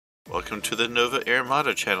Welcome to the Nova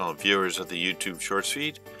Airmada channel, viewers of the YouTube Shorts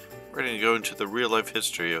feed. We're going to go into the real-life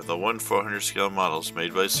history of the 1/400 scale models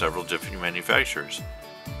made by several different manufacturers.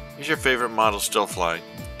 Is your favorite model still flying?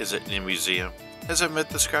 Is it in a museum? Has it met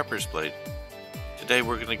the scrapper's blade? Today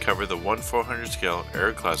we're going to cover the 1/400 scale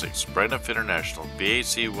AeroClassics Braniff International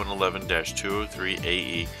BAC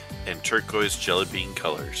 111-203AE in Turquoise Jellybean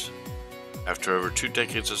colors. After over 2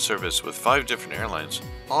 decades of service with 5 different airlines,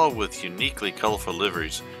 all with uniquely colorful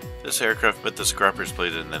liveries, this aircraft met the scrapper's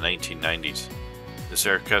blade in the 1990s. This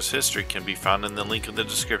aircraft's history can be found in the link in the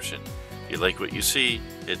description. If you like what you see,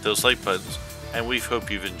 hit those like buttons, and we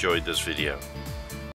hope you've enjoyed this video.